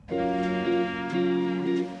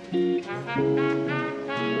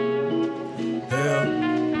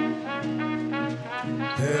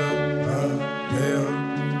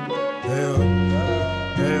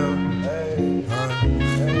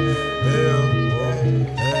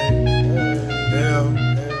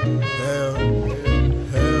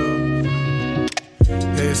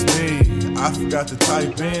forgot to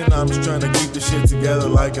type in. I'm just trying to keep the shit together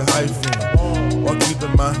like a hyphen, while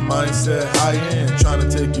keeping my mindset high end. Trying to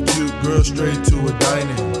take a cute girl straight to a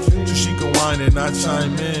dining, so she can whine and I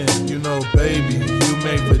chime in. You know, baby, you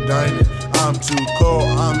made for dining. I'm too cold,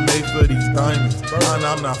 I'm made for these diamonds, and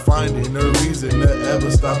I'm not finding a reason to ever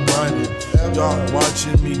stop grinding. Y'all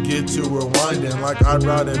watching me get to rewinding, like I'd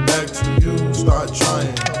ride it back to you, start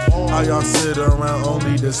trying. How y'all sit around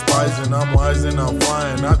only despising? I'm wise and I'm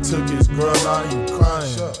flying. I took his girl, now you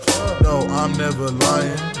crying. No, I'm never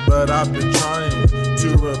lying, but I've been trying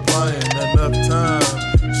to replying enough time.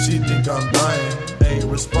 She think I'm dying, ain't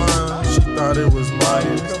respond. She thought it was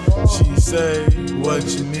mine. She say, what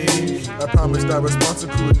you need? I promised that response to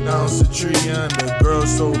cool down the tree. And the girl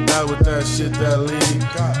so bad with that shit that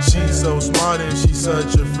lead. She's so smart and she's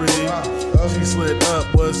such a freak. She slid up,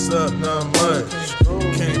 what's up, not much.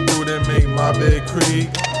 Came through that made my bed creak.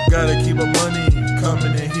 Gotta keep my money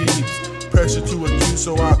coming in heaps. Pressure to acute,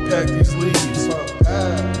 so I pack these leaves.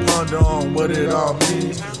 Ponder on what it all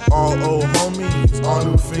means. All old homies, all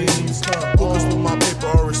new fiends. Focus with my paper,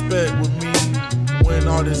 all respect with me. When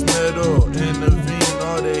all this metal intervene,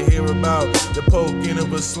 all they hear about the poking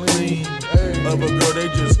of a sling of a girl they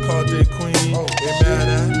just called their queen. They mad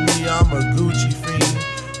at me, I'm a Gucci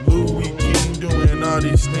fiend. Louis King doing all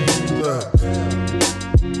these things. Look.